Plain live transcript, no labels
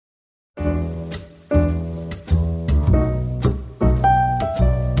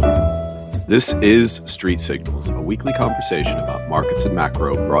This is Street Signals, a weekly conversation about markets and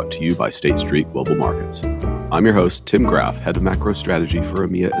macro brought to you by State Street Global Markets. I'm your host, Tim Graff, Head of Macro Strategy for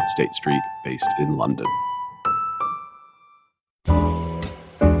EMEA at State Street, based in London.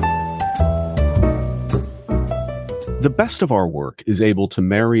 The best of our work is able to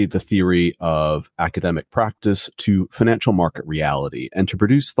marry the theory of academic practice to financial market reality and to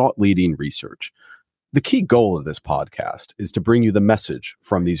produce thought-leading research. The key goal of this podcast is to bring you the message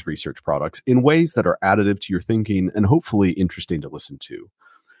from these research products in ways that are additive to your thinking and hopefully interesting to listen to.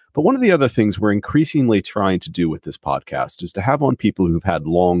 But one of the other things we're increasingly trying to do with this podcast is to have on people who've had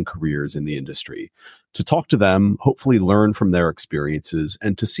long careers in the industry, to talk to them, hopefully learn from their experiences,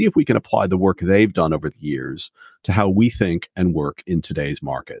 and to see if we can apply the work they've done over the years to how we think and work in today's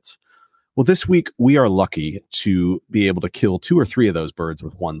markets. Well, this week, we are lucky to be able to kill 2 or 3 of those birds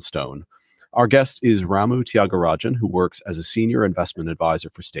with one stone. Our guest is Ramu Tyagarajan, who works as a senior investment advisor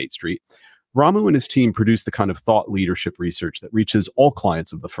for State Street. Ramu and his team produce the kind of thought leadership research that reaches all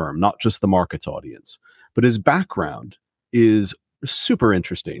clients of the firm, not just the markets audience. But his background is super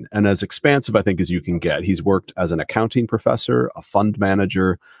interesting and as expansive, I think, as you can get. He's worked as an accounting professor, a fund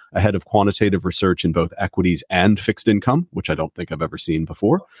manager, a head of quantitative research in both equities and fixed income, which I don't think I've ever seen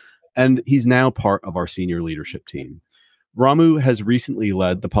before. And he's now part of our senior leadership team. Ramu has recently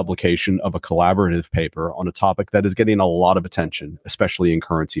led the publication of a collaborative paper on a topic that is getting a lot of attention, especially in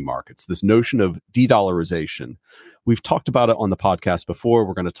currency markets, this notion of de-dollarization. We've talked about it on the podcast before.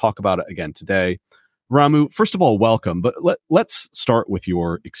 We're going to talk about it again today. Ramu, first of all, welcome, but let's start with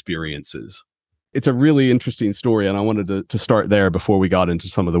your experiences. It's a really interesting story, and I wanted to start there before we got into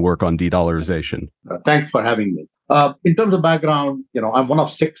some of the work on de-dollarization. Thanks for having me. In terms of background, I'm one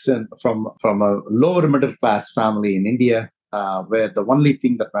of 6 from a lower middle class family in India, where the only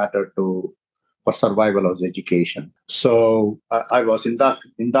thing that mattered for survival was education. So I was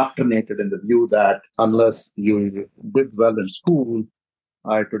indoctrinated in the view that unless you did well in school,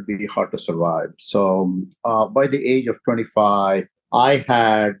 it would be hard to survive. So by the age of 25, I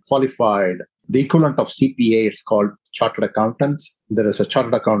had qualified the equivalent of CPA. It's called Chartered Accountants. There is a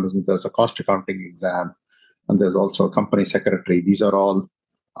Chartered Accountant, there's a cost accounting exam, and there's also a company secretary. These are all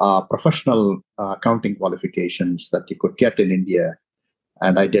professional accounting qualifications that you could get in India.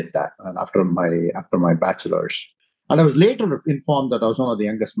 And I did that and after my bachelor's. And I was later informed that I was one of the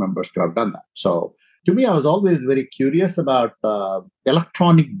youngest members to have done that. So to me, I was always very curious about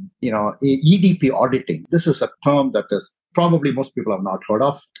electronic, EDP auditing. This is a term that is probably most people have not heard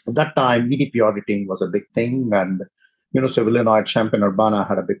of. At that time, EDP auditing was a big thing. And University of Illinois at Champaign-Urbana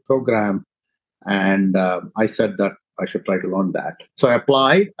had a big program. And I said that I should try to learn that. So I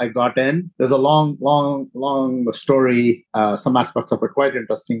applied, I got in. There's a long story, some aspects of it quite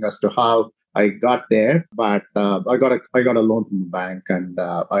interesting as to how I got there. But I got a loan from the bank, and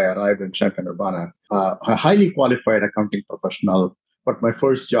I arrived in Champaign-Urbana, a highly qualified accounting professional. But my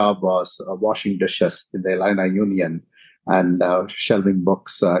first job was washing dishes in the Illini Union and shelving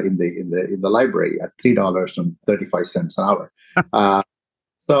books in the library at $3.35 an hour.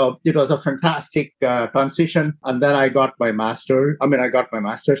 So it was a fantastic transition. And then I got my master's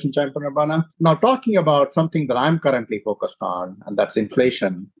in Champaign-Urbana. Now, talking about something that I'm currently focused on, and that's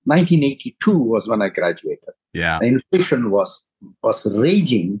inflation. 1982 was when I graduated. Yeah. Inflation was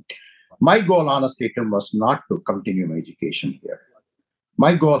raging. My goal, honestly, Tim, was not to continue my education here.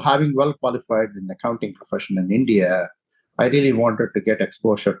 My goal, having well qualified in the accounting profession in India, I really wanted to get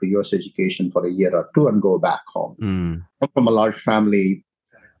exposure to US education for a year or 2 and go back home. I'm from a large family,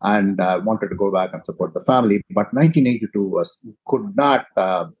 and wanted to go back and support the family. But 1982 could not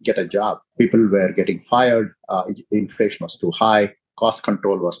get a job. People were getting fired. Inflation was too high. Cost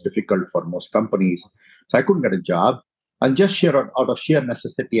control was difficult for most companies. So I couldn't get a job. And just out of sheer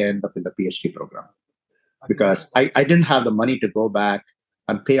necessity, I ended up in the PhD program because I didn't have the money to go back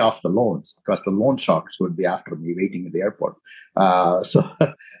and pay off the loans because the loan sharks would be after me waiting in the airport. So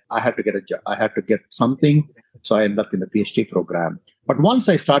I had to get a job. I had to get something. So I ended up in the PhD program. But once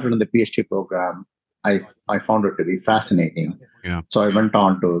I started in the PhD program, I found it to be fascinating. Yeah. So I went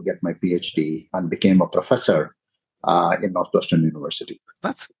on to get my PhD and became a professor in Northwestern University.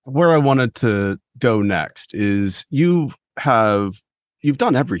 That's where I wanted to go next. Is you've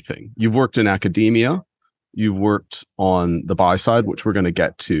done everything. You've worked in academia. You've worked on the buy side, which we're going to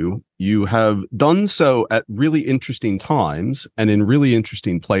get to. You have done so at really interesting times and in really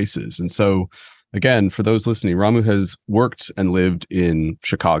interesting places. And so, again, for those listening, Ramu has worked and lived in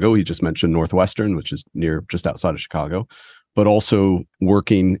Chicago. He just mentioned Northwestern, which is just outside of Chicago, but also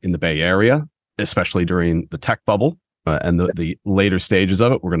working in the Bay Area, especially during the tech bubble and the later stages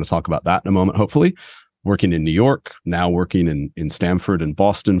of it. We're going to talk about that in a moment, hopefully. working in New York, now working in Stanford and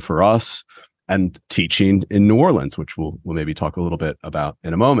Boston for us, and teaching in New Orleans, which we'll maybe talk a little bit about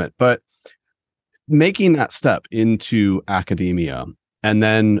in a moment. But making that step into academia and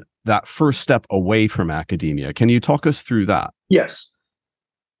then that first step away from academia, can you talk us through that? Yes.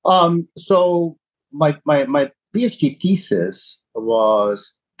 So my PhD thesis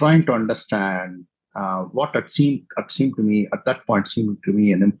was trying to understand what seemed to me at that point seemed to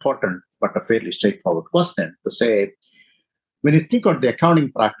me an important but a fairly straightforward question to say, when you think of the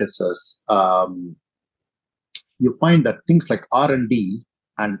accounting practices, you find that things like R&D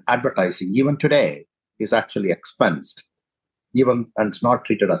and advertising, even today, is actually expensed, and it's not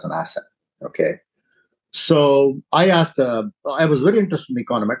treated as an asset. Okay. So I was very interested in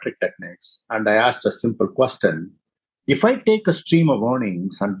econometric techniques, and I asked a simple question. If I take a stream of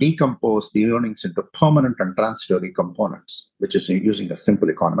earnings and decompose the earnings into permanent and transitory components, which is using a simple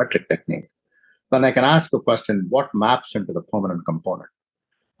econometric technique, then I can ask the question, what maps into the permanent component?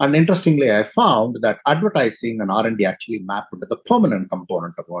 And interestingly, I found that advertising and R&D actually map into the permanent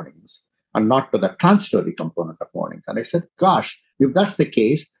component of earnings and not to the transitory component of earnings. And I said, gosh, if that's the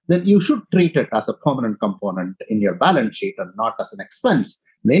case, then you should treat it as a permanent component in your balance sheet and not as an expense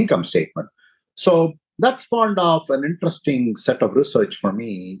in the income statement. So that spawned off an interesting set of research for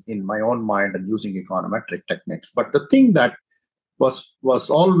me in my own mind and using econometric techniques. But the thing that was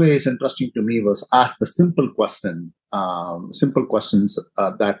always interesting to me was ask the simple questions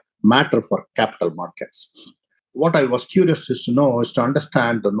that matter for capital markets. What I was curious to know is to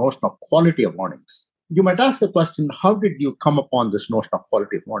understand the notion of quality of earnings. You might ask the question, how did you come upon this notion of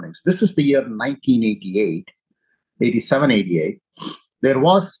quality of earnings? This is the year 1988, 87, 88. There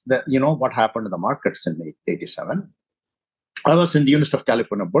was what happened in the markets in 87. I was in the University of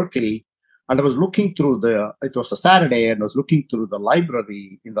California, Berkeley, and I was looking through it was a Saturday, and I was looking through the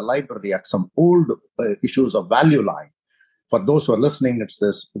library at some old issues of Value Line. For those who are listening, this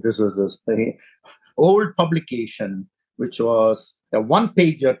is this old publication, which was a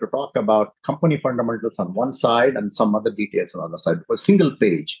one-pager to talk about company fundamentals on one side and some other details on the other side. It was a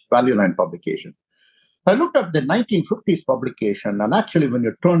single-page Value Line publication. I looked at the 1950s publication, and actually when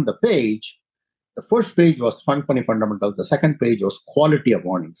you turn the page, the first page was company fundamentals. The second page was quality of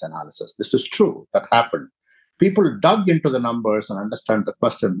earnings analysis. This is true. That happened. People dug into the numbers and understand the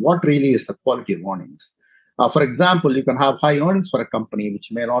question, what really is the quality of earnings? For example, you can have high earnings for a company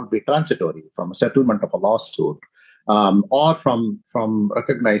which may not be transitory from a settlement of a lawsuit or from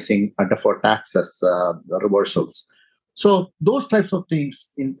recognizing deferred taxes reversals. So those types of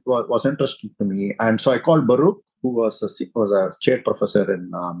things was interesting to me. And so I called Baruch, who was a chair professor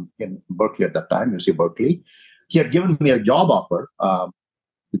in Berkeley at that time, UC Berkeley. He had given me a job offer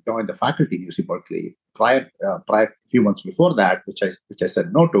to join the faculty in UC Berkeley prior a few months before that, which I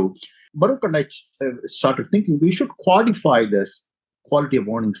said no to. Baruch and I started thinking we should quantify this quality of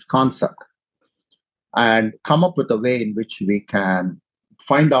earnings concept and come up with a way in which we can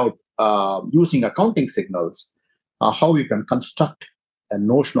find out, using accounting signals, how we can construct a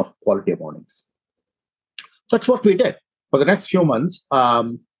notion of quality of earnings. So that's what we did for the next few months.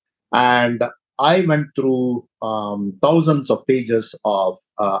 And I went through thousands of pages of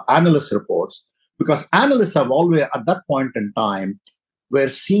analyst reports, because analysts have always, at that point in time, were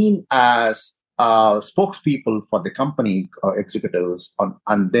seen as spokespeople for the company executives,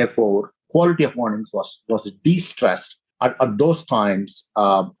 and therefore quality of earnings was de-stressed at those times,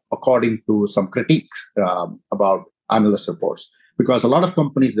 according to some critiques about analyst reports. Because a lot of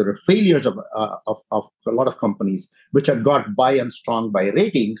companies, there were failures of a lot of companies which had got by and strong by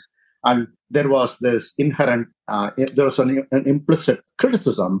ratings, and there was this inherent, there was an implicit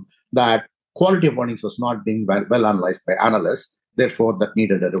criticism that quality of earnings was not being well analyzed by analysts. Therefore, that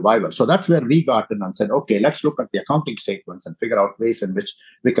needed a revival. So that's where we got in and said, okay, let's look at the accounting statements and figure out ways in which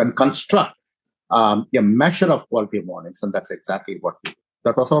we can construct a measure of quality of earnings. And that's exactly what we did.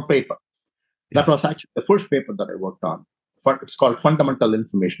 That was our paper. That was actually the first paper that I worked on. It's called Fundamental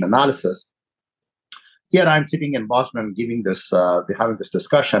Information Analysis. Here I'm sitting in Boston and giving this, we're having this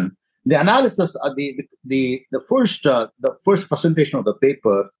discussion. The analysis, the first presentation of the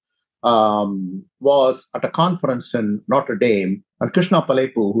paper was at a conference in Notre Dame, and Krishna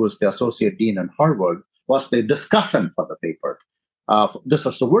Palepu, who was the associate dean at Harvard, was the discussant for the paper. This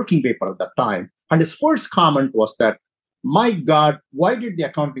was the working paper at that time. And his first comment was that, my God, why did the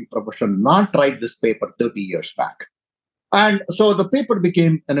accounting profession not write this paper 30 years back? And so the paper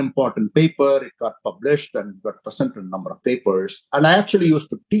became an important paper. It got published and got presented in a number of papers. And I actually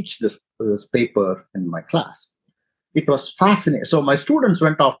used to teach this paper in my class. It was fascinating. So my students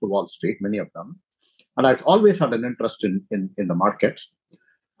went off to Wall Street, many of them, and I've always had an interest in the markets.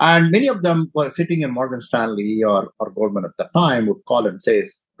 And many of them were sitting in Morgan Stanley or Goldman at the time would call and say,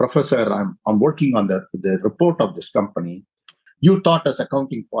 Professor, I'm working on the report of this company. You taught us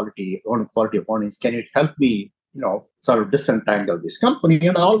accounting quality of earnings. Can you help me, sort of disentangle this company?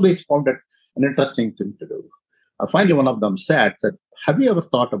 And I always found it an interesting thing to do. Finally, one of them said, have you ever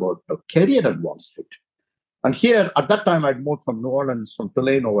thought about a career at Wall Street? And here, at that time, I'd moved from New Orleans, from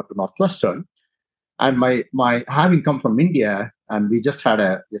Tulane over to Northwestern. And my having come from India, and we just had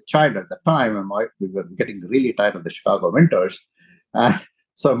a child at the time, and we were getting really tired of the Chicago winters.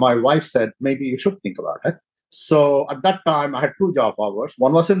 So my wife said, maybe you should think about it. So at that time, I had two job offers.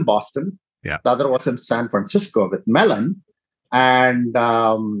 One was in Boston. Yeah. The other was in San Francisco with Mellon. And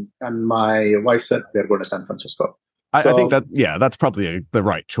my wife said, we're going to San Francisco. I think that's probably the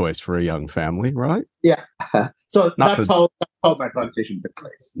right choice for a young family, right? Yeah. So that's how my transition took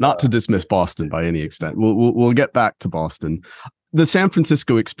place. Not to dismiss Boston by any extent. We'll get back to Boston. The San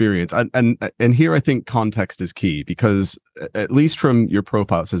Francisco experience, and here I think context is key, because at least from your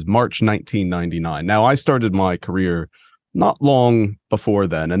profile, it says March 1999. Now, I started my career not long before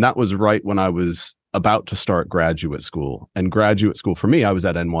then, and that was right when I was about to start graduate school. And graduate school for me, I was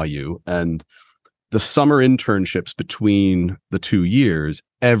at NYU, and the summer internships between the 2 years,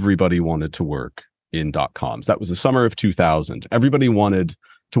 everybody wanted to work in Dotcoms. That was the summer of 2000. Everybody wanted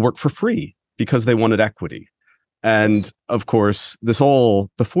to work for free because they wanted equity. And of course, this all,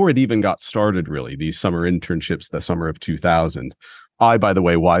 before it even got started, really, these summer internships, the summer of 2000, I, by the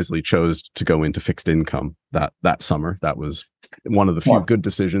way, wisely chose to go into fixed income that summer. That was one of the few good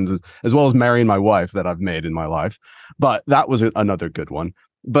decisions, as well as marrying my wife, that I've made in my life. But that was another good one.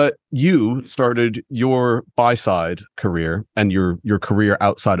 But you started your buy-side career and your career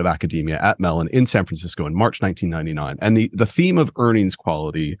outside of academia at Mellon in San Francisco in March 1999. And the theme of earnings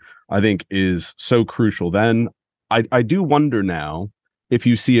quality, I think, is so crucial then. I do wonder now if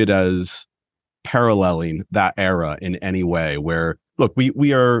you see it as paralleling that era in any way, where, look,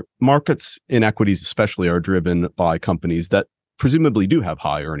 we are, markets in equities especially are driven by companies that presumably do have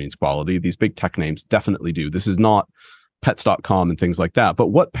high earnings quality. These big tech names definitely do. This is not Pets.com and things like that. But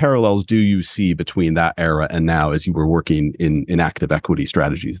what parallels do you see between that era and now, as you were working in active equity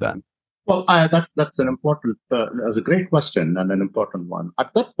strategies then? Well, that's an important, that's a great question and an important one.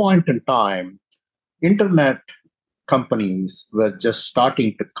 At that point in time, internet companies were just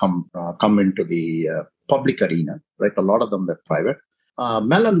starting to come into the public arena, right? A lot of them were private.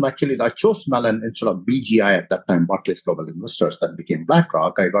 Mellon, actually, I chose Mellon instead of BGI at that time, Barclays Global Investors, that became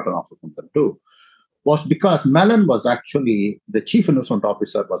BlackRock. I got an offer from them too. Was because Mellon was actually, the chief investment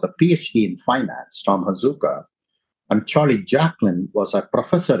officer was a PhD in finance, Tom Hazuka, and Charlie Jacklin was a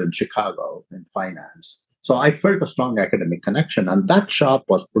professor in Chicago in finance. So I felt a strong academic connection, and that shop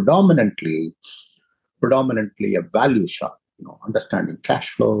was predominantly a value shop, understanding cash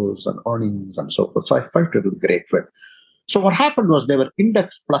flows and earnings and so forth. So I felt it was a great fit. So what happened was they were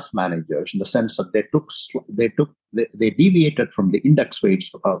index plus managers in the sense that they deviated from the index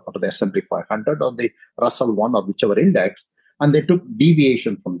weights of the S&P 500 or the Russell 1 or whichever index, and they took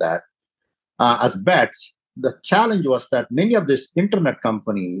deviation from that as bets. The challenge was that many of these internet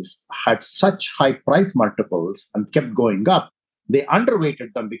companies had such high price multiples and kept going up. They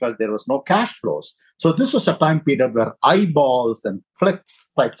underweighted them because there was no cash flows. So this was a time period where eyeballs and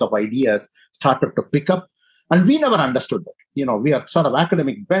clicks types of ideas started to pick up. And we never understood that. We are sort of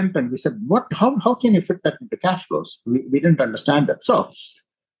academic bent, and we said, how can you fit that into cash flows? We didn't understand that. So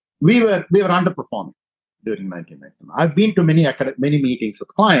we were underperforming during 1999. I've been to many meetings with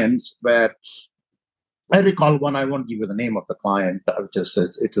clients where I recall one, I won't give you the name of the client, which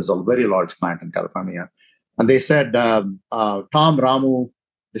is a very large client in California. And they said, Tom Ramu,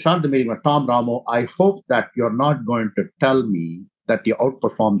 they started the meeting with Tom Ramu, I hope that you're not going to tell me that you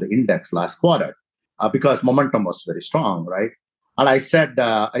outperformed the index last quarter. Because momentum was very strong, right? And I said,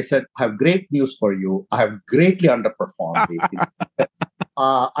 I have great news for you. I have greatly underperformed.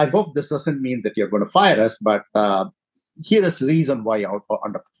 I hope this doesn't mean that you're going to fire us, but here is the reason why you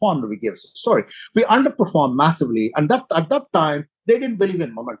underperformed. We gave us a story. We underperformed massively, and at that time they didn't believe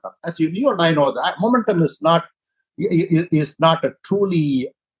in momentum. As you and I know, that momentum is not a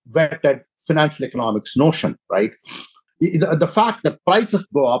truly vetted financial economics notion, right? The fact that prices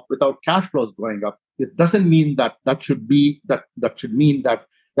go up without cash flows going up, it doesn't mean that should mean that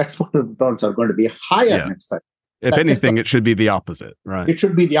expected returns are going to be higher next time. If anything, it should be the opposite, right? It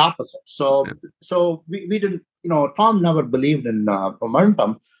should be the opposite. So we didn't, Tom never believed in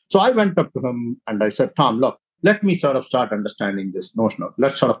momentum. So I went up to him and I said, Tom, look, let me sort of start understanding this notion of,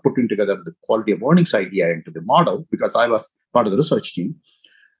 let's sort of putting together the quality of earnings idea into the model, because I was part of the research team.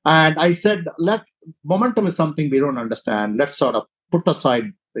 And I said, momentum is something we don't understand. Let's sort of put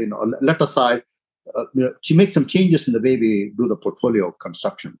aside let aside, to make some changes in the way we do the portfolio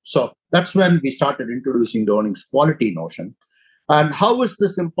construction. So that's when we started introducing the earnings quality notion. And how is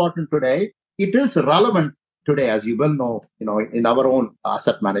this important today? It is relevant today, as you well know, in our own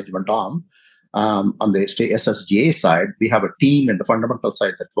asset management arm. On the SSGA side, we have a team in the fundamental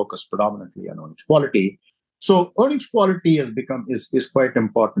side that focus predominantly on earnings quality. So earnings quality has become is quite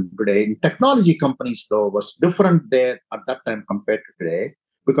important today. In technology companies, though, was different there at that time compared to today,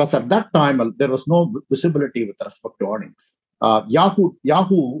 because at that time there was no visibility with respect to earnings.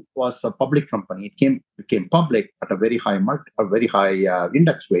 Yahoo was a public company. It became public at a very high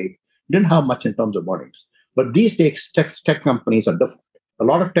index weight. It didn't have much in terms of earnings. But these days, tech companies are different. A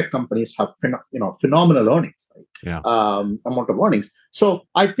lot of tech companies have phenomenal earnings, right? Yeah. Amount of earnings. So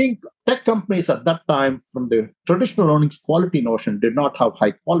I think tech companies at that time, from the traditional earnings quality notion, did not have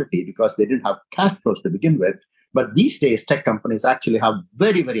high quality because they didn't have cash flows to begin with. But these days, tech companies actually have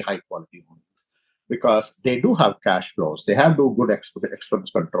very, very high quality earnings because they do have cash flows. They have good expense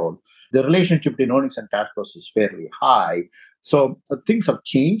control. The relationship between earnings and cash flows is fairly high. So things have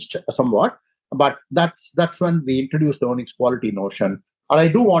changed somewhat. But that's when we introduced the earnings quality notion. And I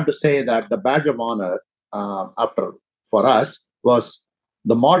do want to say that the badge of honor for us was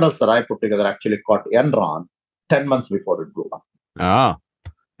the models that I put together actually caught Enron 10 months before it blew up. Ah,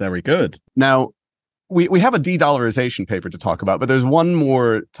 very good. Now, we have a de-dollarization paper to talk about, but there's one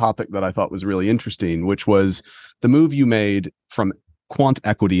more topic that I thought was really interesting, which was the move you made from quant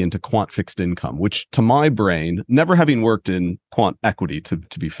equity into quant fixed income, which to my brain, never having worked in quant equity, to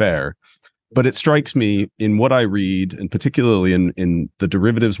be fair, but it strikes me in what I read, and particularly in the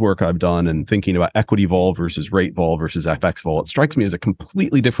derivatives work I've done and thinking about equity vol versus rate vol versus FX vol, it strikes me as a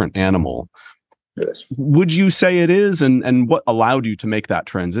completely different animal. Yes. Would you say it is? And what allowed you to make that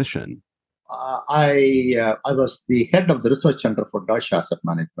transition? I was the head of the research center for Deutsche Asset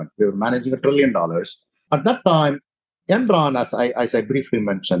Management. We were managing $1 trillion. At that time, Enron, as I briefly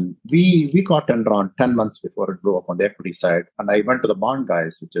mentioned, we caught Enron 10 months before it blew up on the equity side. And I went to the bond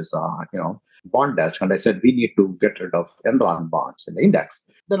guys, which is, bond desk, and I said, we need to get rid of Enron bonds in the index.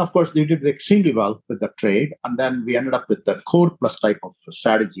 Then, of course, they did extremely well with the trade. And then we ended up with the core plus type of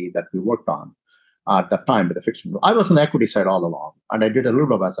strategy that we worked on at that time with the fixed income. I was on the equity side all along, and I did a little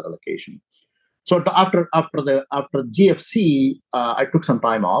bit of asset allocation. So after GFC, I took some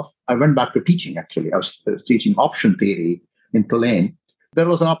time off. I went back to teaching, actually. I was teaching option theory in Tulane. There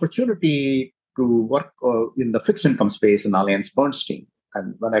was an opportunity to work in the fixed income space in AllianceBernstein.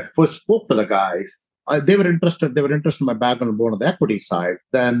 And when I first spoke to the guys, they were interested in my background more on the equity side.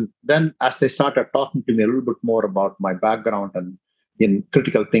 Then as they started talking to me a little bit more about my background and in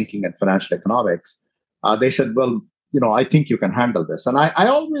critical thinking and financial economics, they said, well, I think you can handle this. And I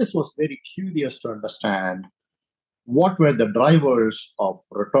always was very curious to understand what were the drivers of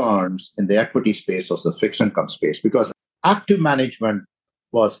returns in the equity space versus the fixed income space, because active management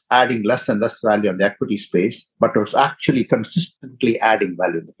was adding less and less value in the equity space, but it was actually consistently adding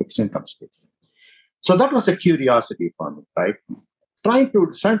value in the fixed income space. So that was a curiosity for me, right? Trying to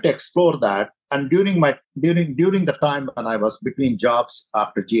explore that. And during the time when I was between jobs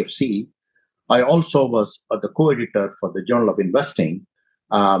after GFC, I also was the co-editor for the Journal of Investing,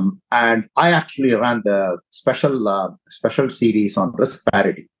 and I actually ran the special series on risk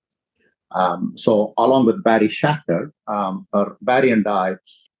parity. So along with Barry Schachter, or Barry and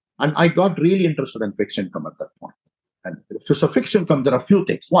I got really interested in fixed income at that point. And so fixed income, there are a few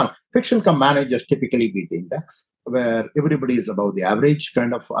things. One, fixed income managers typically beat the index, where everybody is above the average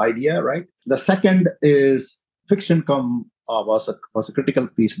kind of idea, right? The second is fixed income was a critical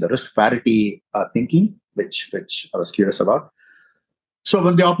piece of the risk parity thinking, which I was curious about. So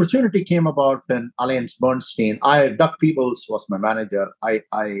when the opportunity came about in AllianceBernstein, Doug Peebles was my manager.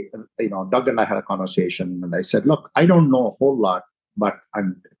 Doug and I had a conversation, and I said, "Look, I don't know a whole lot, but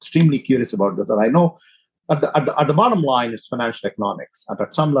I'm extremely curious about this. And I know at the bottom line is financial economics, and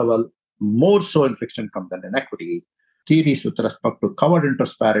at some level, more so in fixed income than in equity. Theories with respect to covered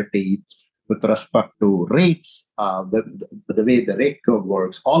interest parity, with respect to rates, the way the rate curve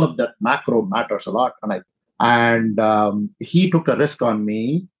works, all of that macro matters a lot." And he took a risk on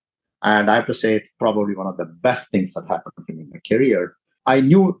me, and I have to say it's probably one of the best things that happened to me in my career. I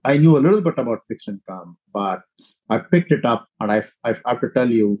knew a little bit about fixed income, but I picked it up, and I have to tell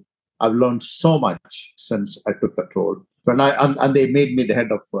you, I've learned so much since I took that role. And they made me the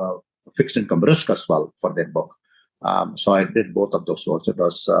head of fixed income risk as well for their book. So I did both of those roles.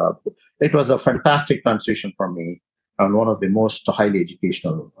 It was a fantastic transition for me, and one of the most highly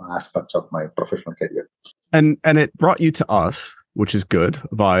educational aspects of my professional career. And it brought you to us, which is good,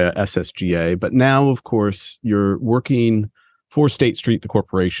 via SSGA. But now, of course, you're working for State Street, the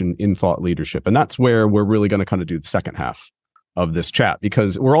corporation, in thought leadership. And that's where we're really going to kind of do the second half of this chat,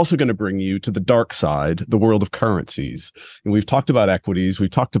 because we're also going to bring you to the dark side, the world of currencies. And we've talked about equities, we've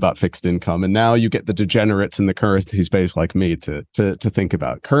talked about fixed income, and now you get the degenerates in the currency space like me to think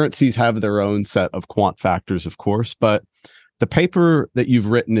about. Currencies have their own set of quant factors, of course, but the paper that you've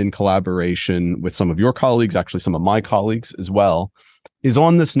written in collaboration with some of your colleagues, actually some of my colleagues as well, is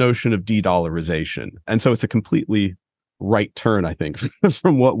on this notion of de-dollarization. And so it's a completely right turn, I think,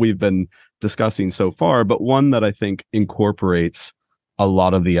 from what we've been discussing so far, but one that I think incorporates a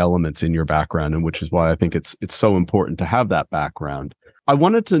lot of the elements in your background, and which is why I think it's so important to have that background. I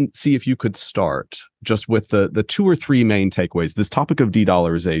wanted to see if you could start just with the two or three main takeaways. This topic of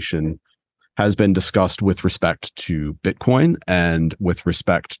de-dollarization has been discussed with respect to Bitcoin and with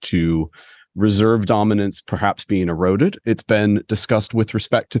respect to reserve dominance perhaps being eroded. It's been discussed with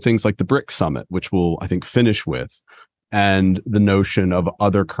respect to things like the BRICS summit, which we'll, I think, finish with, and the notion of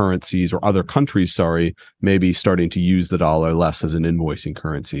other currencies or other countries, maybe starting to use the dollar less as an invoicing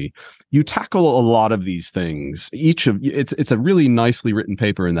currency. You tackle a lot of these things. It's a really nicely written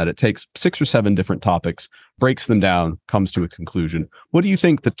paper in that it takes 6 or 7 different topics, breaks them down, comes to a conclusion. What do you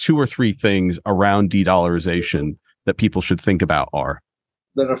think the 2 or 3 things around de-dollarization that people should think about are?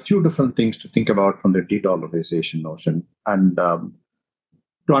 There are a few different things to think about from the de-dollarization notion. And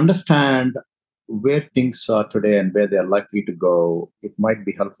to understand where things are today and where they're likely to go, it might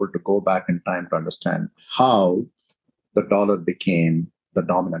be helpful to go back in time to understand how the dollar became the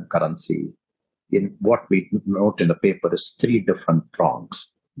dominant currency. In what we note in the paper is 3 different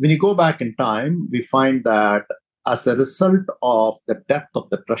prongs. When you go back in time, we find that as a result of the depth of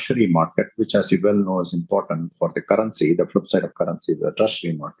the treasury market, which, as you well know, is important for the currency, the flip side of currency, the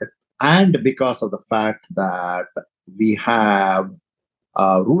treasury market, and because of the fact that we have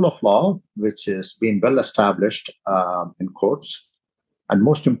rule of law, which has been well established in courts, and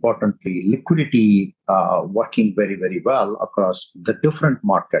most importantly, liquidity working very, very well across the different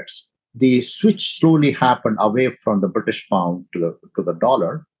markets. The switch slowly happened away from the British pound to the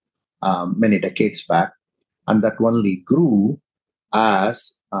dollar many decades back, and that only grew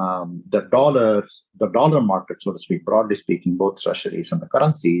as the dollar market, so to speak, broadly speaking, both treasuries and the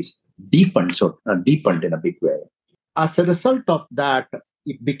currencies deepened in a big way. As a result of that,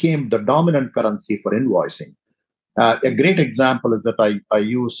 it became the dominant currency for invoicing. A great example is that I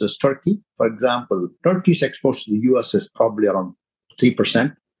use is Turkey. For example, Turkey's exports to the US is probably around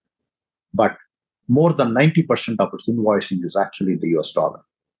 3%, but more than 90% of its invoicing is actually the US dollar.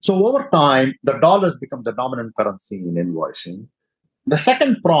 So over time, the dollar has become the dominant currency in invoicing. The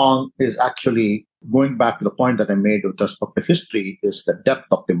second prong is actually going back to the point that I made with respect to history, is the depth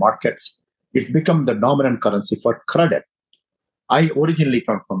of the markets. It's become the dominant currency for credit. I originally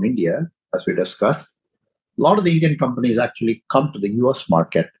come from India, as we discussed. A lot of the Indian companies actually come to the US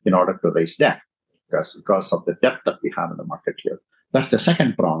market in order to raise debt because of the depth that we have in the market here. That's the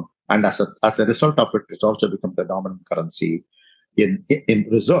second prong. And as a result of it, it's also become the dominant currency in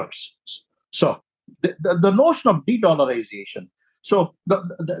reserves. So the notion of de-dollarization. So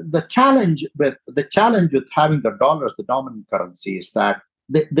the challenge with having the dollar as the dominant currency is that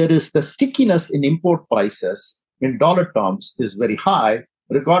there is the stickiness in import prices in dollar terms is very high,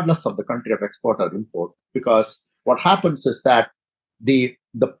 regardless of the country of export or import, because what happens is that the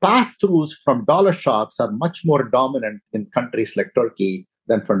pass-throughs from dollar shocks are much more dominant in countries like Turkey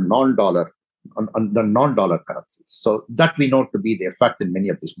than for non-dollar currencies. So that we know to be the effect in many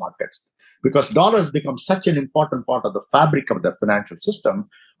of these markets, because dollars become such an important part of the fabric of the financial system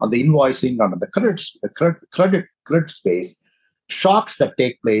on the invoicing, on the credit space. Shocks that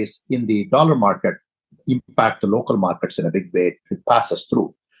take place in the dollar market impact the local markets in a big way. It passes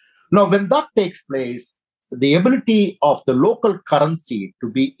through. Now, when that takes place, the ability of the local currency to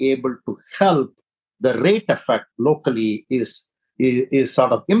be able to help the rate effect locally is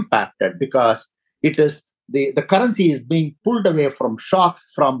sort of impacted, because it is the currency is being pulled away from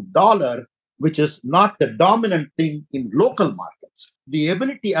shocks from dollar, which is not the dominant thing in local markets. The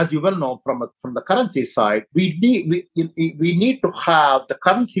ability, as you well know, from the currency side, we need to have the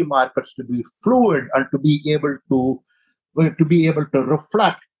currency markets to be fluid and to be able to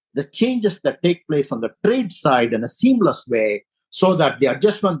reflect the changes that take place on the trade side in a seamless way, so that the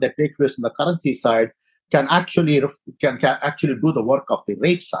adjustment that takes place on the currency side can actually do the work of the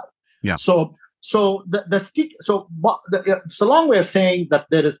rate side. Yeah. So it's a long way of saying that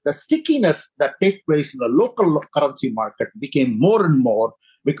there is the stickiness that takes place in the local currency market became more and more,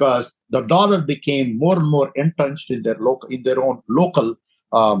 because the dollar became more and more entrenched in their own local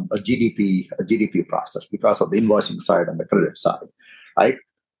GDP process because of the invoicing side and the credit side, right?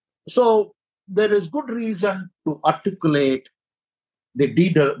 So there is good reason to articulate the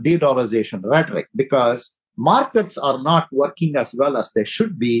de-dollarization rhetoric, because markets are not working as well as they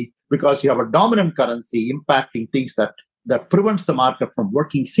should be, because you have a dominant currency impacting things that prevents the market from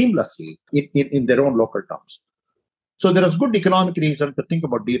working seamlessly in their own local terms. So there is good economic reason to think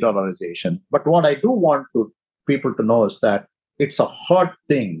about de-dollarization. But what I do want people to know is that it's a hard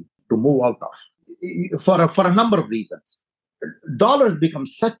thing to move out of for a number of reasons. Dollars become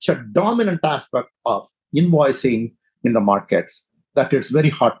such a dominant aspect of invoicing in the markets that it's very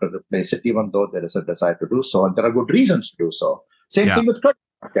hard to replace it, even though there is a desire to do so, and there are good reasons to do so. Same thing with credit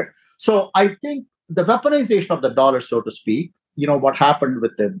market. So I think the weaponization of the dollar, so to speak, what happened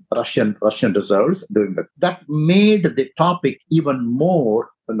with the Russian reserves doing that made the topic even more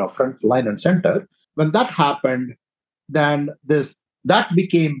front line and center. When that happened, then that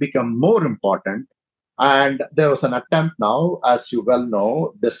become more important. And there was an attempt now, as you well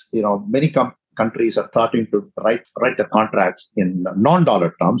know, many countries are starting to write the contracts in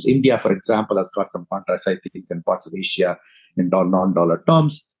non-dollar terms. India, for example, has got some contracts, I think, in parts of Asia in non-dollar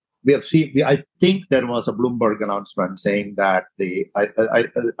terms. We have seen. I think there was a Bloomberg announcement saying that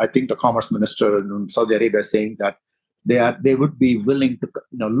I think the commerce minister in Saudi Arabia saying that they would be willing to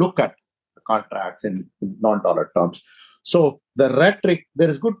look at the contracts in non-dollar terms. So the rhetoric, there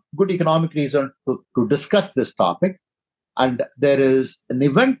is good economic reason to discuss this topic. And there is an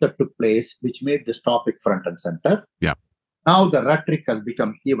event that took place which made this topic front and center. Yeah. Now the rhetoric has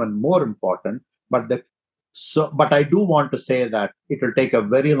become even more important. But I do want to say that it will take a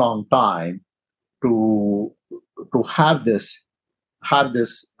very long time to have this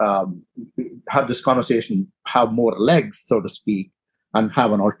conversation have more legs, so to speak, and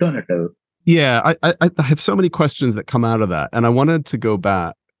have an alternative. Yeah, I have so many questions that come out of that. And I wanted to go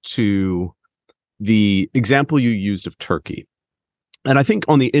back to the example you used of Turkey. And I think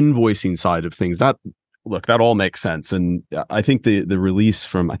on the invoicing side of things, that all makes sense. And I think the release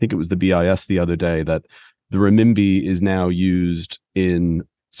from, I think it was the BIS the other day, that the renminbi is now used in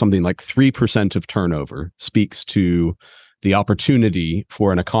something like 3% of turnover, speaks to the opportunity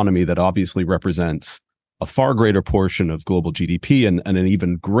for an economy that obviously represents a far greater portion of global GDP and an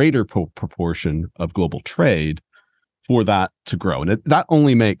even greater proportion of global trade for that to grow. And that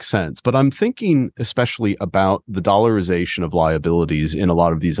only makes sense. But I'm thinking especially about the dollarization of liabilities in a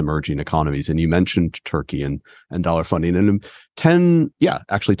lot of these emerging economies. And you mentioned Turkey and dollar funding. And 10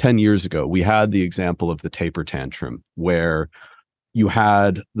 years ago, we had the example of the taper tantrum, where you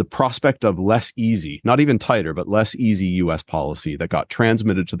had the prospect of less easy, not even tighter, but less easy US policy that got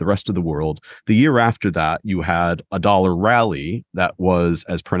transmitted to the rest of the world. The year after that, you had a dollar rally that was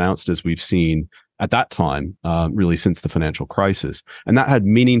as pronounced as we've seen at that time, really since the financial crisis. And that had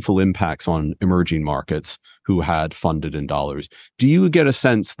meaningful impacts on emerging markets who had funded in dollars. Do you get a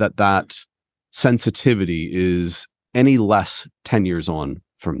sense that sensitivity is any less 10 years on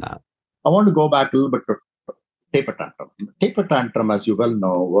from that? I want to go back a little bit to taper tantrum. Taper tantrum, as you well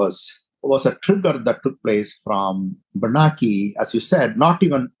know, was a trigger that took place from Bernanke, as you said, not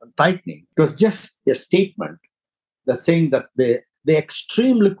even tightening. It was just a statement that saying that the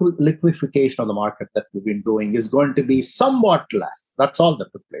extreme liquefaction of the market that we've been doing is going to be somewhat less. That's all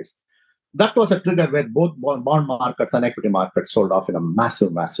that took place. That was a trigger where both bond markets and equity markets sold off in a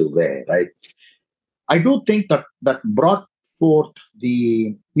massive, massive way, right? I do think that brought forth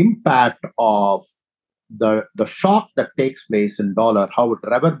the impact of the shock that takes place in dollar, how it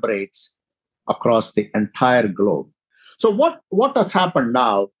reverberates across the entire globe. So what has happened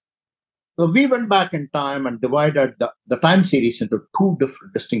now? So we went back in time and divided the time series into two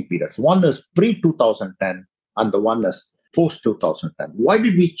different distinct periods. One is pre-2010 and the one is post-2010. Why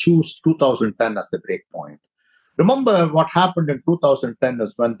did we choose 2010 as the break point? Remember, what happened in 2010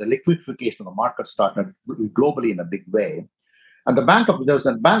 is when the liquefaction of the market started globally in a big way. And there was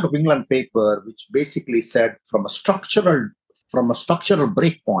a Bank of England paper which basically said from a structural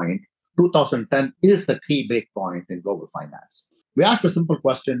break point, 2010 is the key break point in global finance. We asked a simple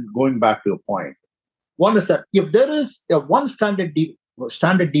question going back to your point. One is that if there is a one standard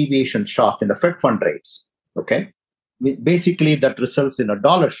deviation shock in the Fed fund rates, okay, basically that results in a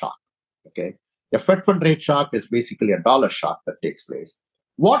dollar shock, okay. The Fed fund rate shock is basically a dollar shock that takes place.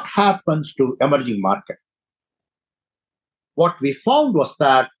 What happens to emerging market? What we found was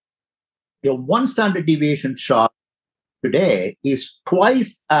that the one standard deviation shock today is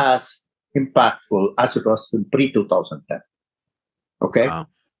twice as impactful as it was in pre-2010. Okay. Wow.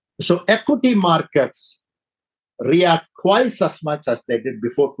 So equity markets react twice as much as they did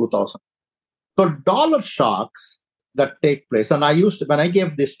before 2000. So dollar shocks that take place, and when I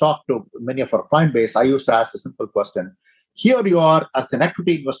gave this talk to many of our client base, I used to ask a simple question. Here you are as an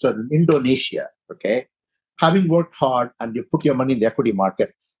equity investor in Indonesia, okay? having worked hard and you put your money in the equity market,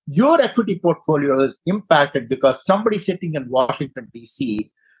 your equity portfolio is impacted because somebody sitting in Washington,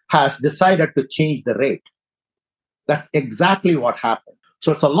 D.C. has decided to change the rate. That's exactly what happened.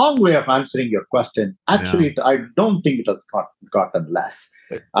 So it's a long way of answering your question. Actually, I don't think it has gotten less.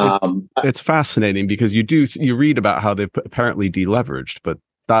 It's fascinating because you read about how they've apparently deleveraged, but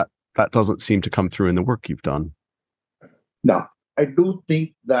that doesn't seem to come through in the work you've done. No, I do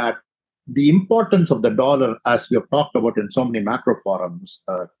think that the importance of the dollar, as we have talked about in so many macro forums,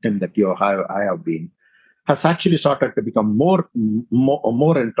 Tim, that I have been, has actually started to become more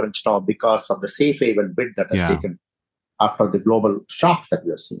entrenched now because of the safe haven bid that has taken after the global shocks that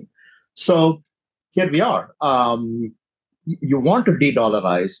we are seeing. So here we are. You want to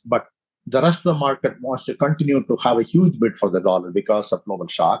de-dollarize, but the rest of the market wants to continue to have a huge bid for the dollar because of global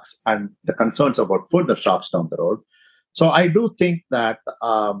shocks and the concerns about further shocks down the road. So I do think that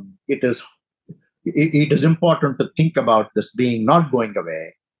it is important to think about this being not going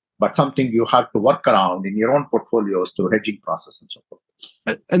away, but something you have to work around in your own portfolios through hedging process and so forth.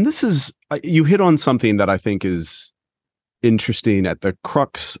 And this is, you hit on something that I think is interesting at the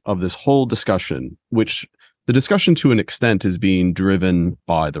crux of this whole discussion, which the discussion to an extent is being driven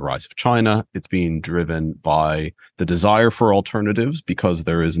by the rise of China. It's being driven by the desire for alternatives because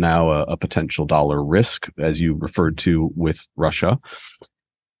there is now a potential dollar risk, as you referred to with Russia.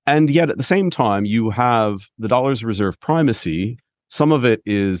 And yet at the same time, you have the dollar's reserve primacy. Some of it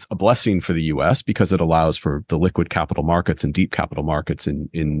is a blessing for the US because it allows for the liquid capital markets and deep capital markets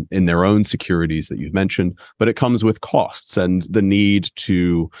in their own securities that you've mentioned, but it comes with costs and the need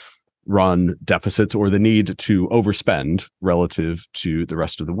to run deficits or the need to overspend relative to the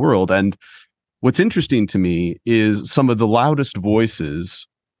rest of the world. And what's interesting to me is some of the loudest voices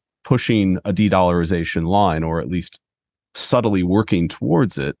pushing a de-dollarization line, or at least subtly working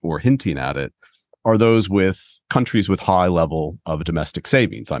towards it or hinting at it, are those with countries with high level of domestic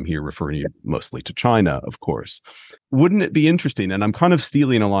savings. I'm here referring mostly to China, of course. Wouldn't it be interesting? And I'm kind of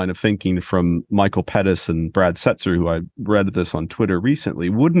stealing a line of thinking from Michael Pettis and Brad Setzer, who I read this on Twitter recently.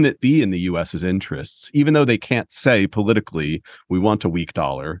 Wouldn't it be in the US's interests, even though they can't say politically, we want a weak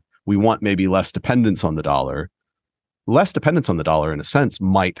dollar, we want maybe less dependence on the dollar? Less dependence on the dollar, in a sense,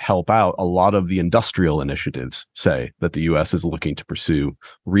 might help out a lot of the industrial initiatives, say, that the US is looking to pursue,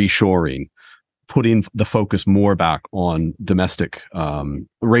 reshoring, putting the focus more back on domestic,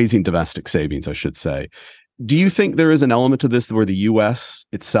 raising domestic savings, I should say. Do you think there is an element to this where the US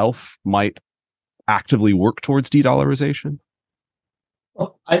itself might actively work towards de-dollarization?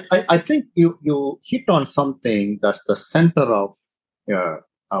 Well, I think you hit on something that's the center of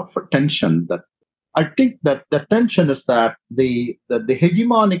tension. That I think that the tension is that the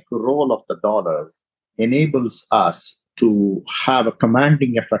hegemonic role of the dollar enables us to have a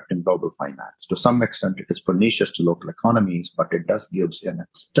commanding effect in global finance. To some extent, it is pernicious to local economies, but it does give an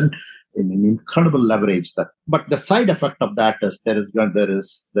incredible leverage. But the side effect of that is there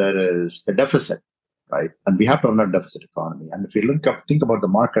is a deficit, right? And we have to run a deficit economy. And if you think about the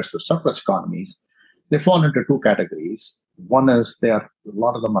markets of surplus economies, they fall into two categories. One is a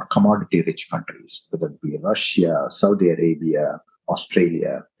lot of them are commodity-rich countries, whether it be Russia, Saudi Arabia,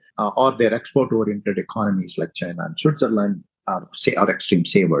 Australia, or they're export-oriented economies like China and Switzerland, are extreme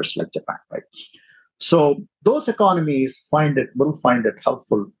savers like Japan, right? So those economies will find it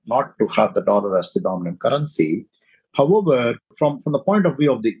helpful not to have the dollar as the dominant currency. However, from the point of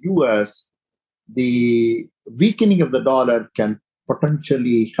view of the US, the weakening of the dollar can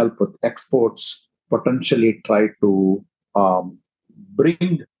potentially help with exports, potentially try to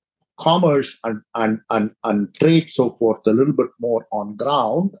bring commerce and trade, so forth, a little bit more on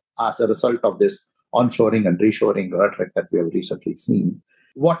ground as a result of this onshoring and reshoring rhetoric that we have recently seen.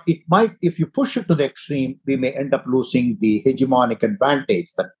 What it might, if you push it to the extreme, we may end up losing the hegemonic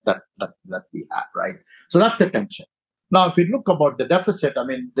advantage that we have, right? So that's the tension. Now, if you look about the deficit, I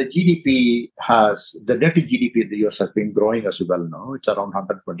mean, the debt to GDP in the US has been growing, as you well know. It's around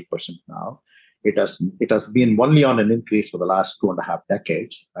 120% now. It has been only on an increase for the last 2.5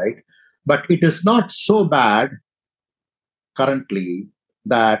 decades, right? But it is not so bad currently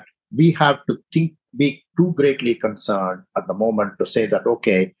that we have to be too greatly concerned at the moment to say that,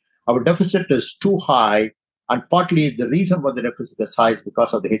 okay, our deficit is too high, and partly the reason why the deficit is high is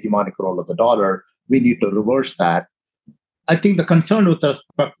because of the hegemonic role of the dollar. We need to reverse that. I think the concern with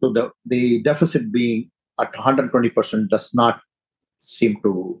respect to the deficit being at 120% does not seem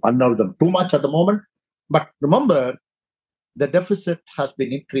to unnerve them too much at the moment. But remember, the deficit has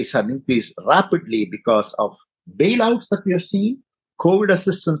increased rapidly because of bailouts that we have seen, COVID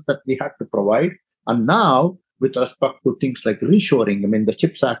assistance that we had to provide, and now with respect to things like reshoring. I mean, the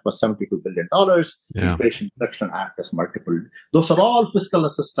CHIPS Act was $72 billion. Yeah. Inflation Reduction Act is multiple. Those are all fiscal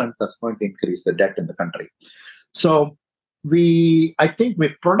assistance that's going to increase the debt in the country. So I think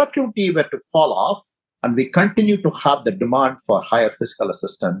with productivity were to fall off, and we continue to have the demand for higher fiscal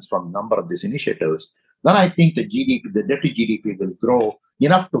assistance from a number of these initiatives, then I think the debt to GDP will grow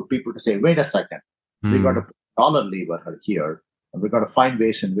enough to people to say, wait a second, we got to put a dollar lever here, and we got to find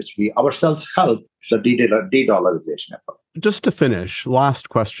ways in which we ourselves help the de-dollarization effort. Just to finish, last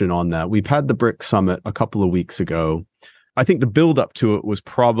question on that. We've had the BRICS summit a couple of weeks ago. I think the build up to it was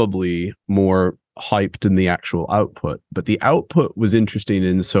probably more hyped than the actual output, but the output was interesting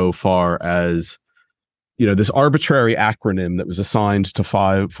insofar as, this arbitrary acronym that was assigned to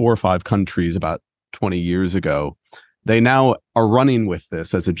 4 or 5 countries about 20 years ago, they now are running with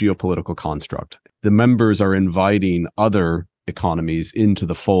this as a geopolitical construct. The members are inviting other economies into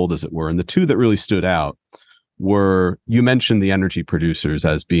the fold, as it were. And the two that really stood out were, you mentioned the energy producers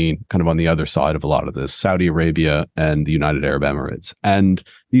as being kind of on the other side of a lot of this, Saudi Arabia and the United Arab Emirates. And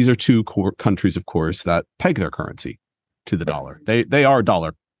these are two countries, of course, that peg their currency to the dollar. They are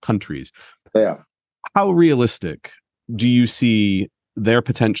dollar countries. Yeah. How realistic do you see they're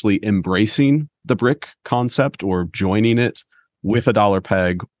potentially embracing the BRIC concept or joining it with a dollar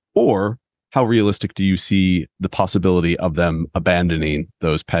peg? Or how realistic do you see the possibility of them abandoning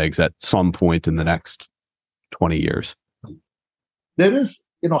those pegs at some point in the next 20 years? There is,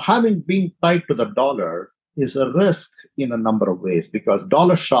 having been tied to the dollar is a risk in a number of ways, because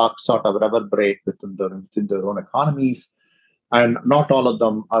dollar shocks sort of reverberate within their own economies, and not all of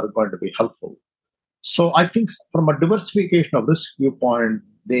them are going to be helpful. So I think from a diversification of risk viewpoint,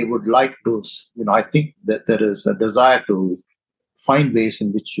 they would like to, I think that there is a desire to find ways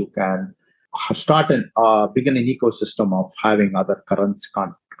in which you can start and begin an ecosystem of having other currencies,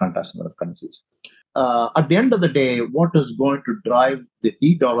 contrast other currencies. At the end of the day, what is going to drive the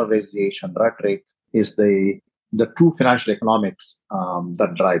de-dollarization rhetoric is the true financial economics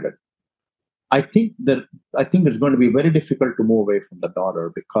that drive it. I think it's going to be very difficult to move away from the dollar,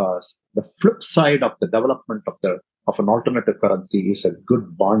 because the flip side of the development of an alternative currency is a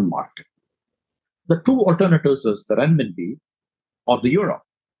good bond market. The two alternatives is the renminbi or the euro.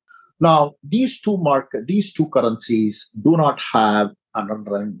 Now, these two currencies do not have an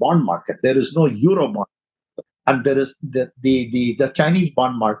underlying bond market. There is no euro market, and there is the Chinese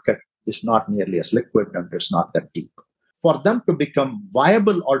bond market is not nearly as liquid, and it's not that deep. For them to become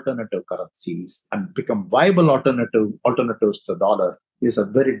viable alternative currencies and become viable alternatives to the dollar is a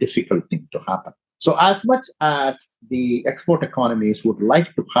very difficult thing to happen. So as much as the export economies would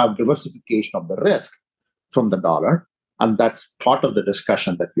like to have diversification of the risk from the dollar, and that's part of the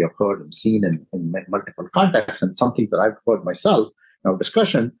discussion that we have heard and seen in multiple contexts, and something that I've heard myself in our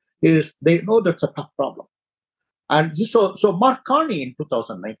discussion, is they know that's a tough problem. And so Mark Carney in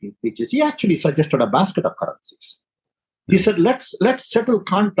 2019 speeches, he actually suggested a basket of currencies. He said, let's settle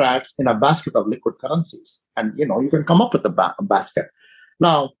contracts in a basket of liquid currencies. And, you can come up with a basket.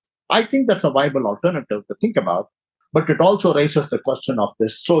 Now, I think that's a viable alternative to think about, but it also raises the question of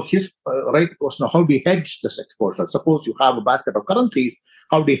this. So his question of how do we hedge this exposure? Suppose you have a basket of currencies,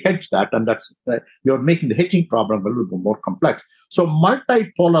 how do you hedge that? And that's you're making the hedging problem a little bit more complex. So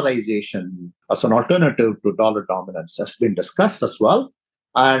multipolarization as an alternative to dollar dominance has been discussed as well.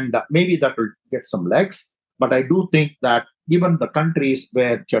 And maybe that will get some legs. But I do think that even the countries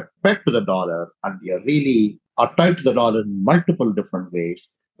where you're pegged to the dollar and you really are tied to the dollar in multiple different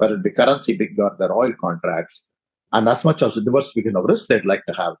ways, whether it be currency, big or their oil contracts, and as much as the diversification of risk they'd like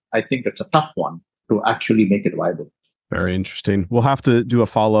to have, I think it's a tough one to actually make it viable. Very interesting. We'll have to do a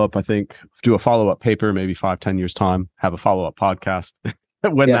follow-up, I think, do a follow-up paper, maybe 5-10 years time, have a follow-up podcast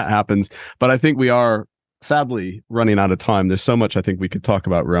when that happens. But I think we are sadly running out of time. There's so much I think we could talk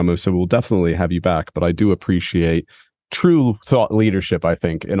about, Ramu, so we'll definitely have you back. But I do appreciate true thought leadership, I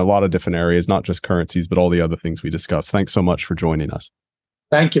think, in a lot of different areas, not just currencies, but all the other things we discussed. Thanks so much for joining us.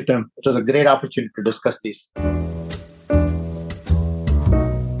 Thank you, Tim. It was a great opportunity to discuss this.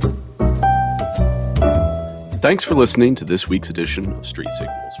 Thanks for listening to this week's edition of Street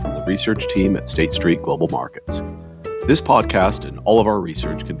Signals from the research team at State Street Global Markets. This podcast and all of our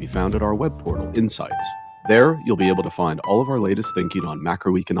research can be found at our web portal, Insights. There, you'll be able to find all of our latest thinking on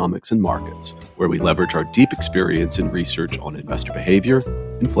macroeconomics and markets, where we leverage our deep experience in research on investor behavior,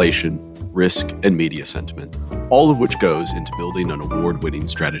 inflation, risk, and media sentiment, all of which goes into building an award-winning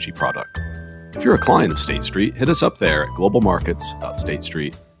strategy product. If you're a client of State Street, hit us up there at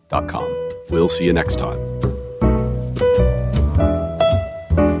globalmarkets.statestreet.com. We'll see you next time.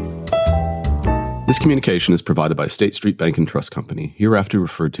 This communication is provided by State Street Bank and Trust Company, hereafter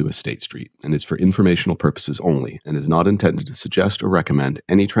referred to as State Street, and is for informational purposes only, and is not intended to suggest or recommend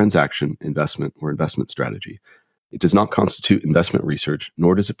any transaction, investment, or investment strategy. It does not constitute investment research,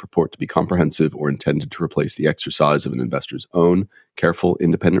 nor does it purport to be comprehensive or intended to replace the exercise of an investor's own, careful,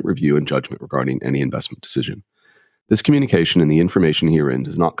 independent review and judgment regarding any investment decision. This communication and the information herein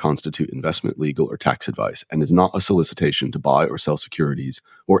does not constitute investment, legal, or tax advice, and is not a solicitation to buy or sell securities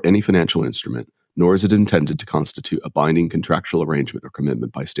or any financial instrument, nor is it intended to constitute a binding contractual arrangement or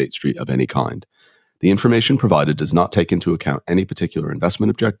commitment by State Street of any kind. The information provided does not take into account any particular investment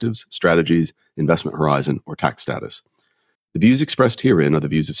objectives, strategies, investment horizon, or tax status. The views expressed herein are the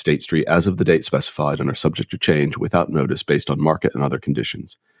views of State Street as of the date specified and are subject to change without notice based on market and other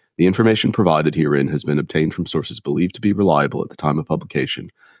conditions. The information provided herein has been obtained from sources believed to be reliable at the time of publication.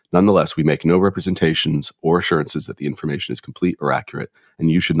 Nonetheless, we make no representations or assurances that the information is complete or accurate, and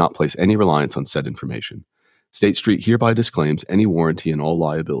you should not place any reliance on said information. State Street hereby disclaims any warranty and all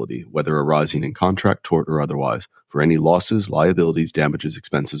liability, whether arising in contract, tort, or otherwise, for any losses, liabilities, damages,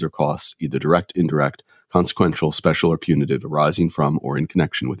 expenses, or costs, either direct, indirect, consequential, special, or punitive, arising from or in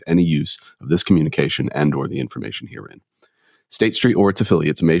connection with any use of this communication and/or the information herein. State Street or its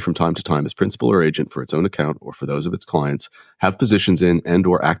affiliates may from time to time as principal or agent for its own account or for those of its clients have positions in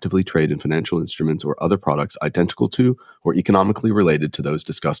and/or actively trade in financial instruments or other products identical to or economically related to those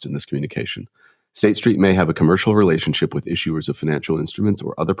discussed in this communication. State Street may have a commercial relationship with issuers of financial instruments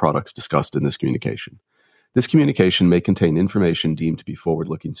or other products discussed in this communication. This communication may contain information deemed to be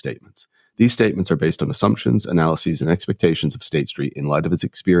forward-looking statements. These statements are based on assumptions, analyses, and expectations of State Street in light of its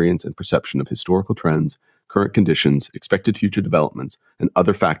experience and perception of historical trends, current conditions, expected future developments, and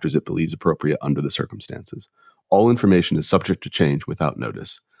other factors it believes appropriate under the circumstances. All information is subject to change without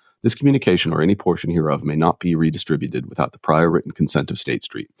notice. This communication or any portion hereof may not be redistributed without the prior written consent of State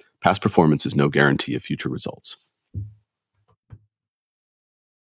Street. Past performance is no guarantee of future results.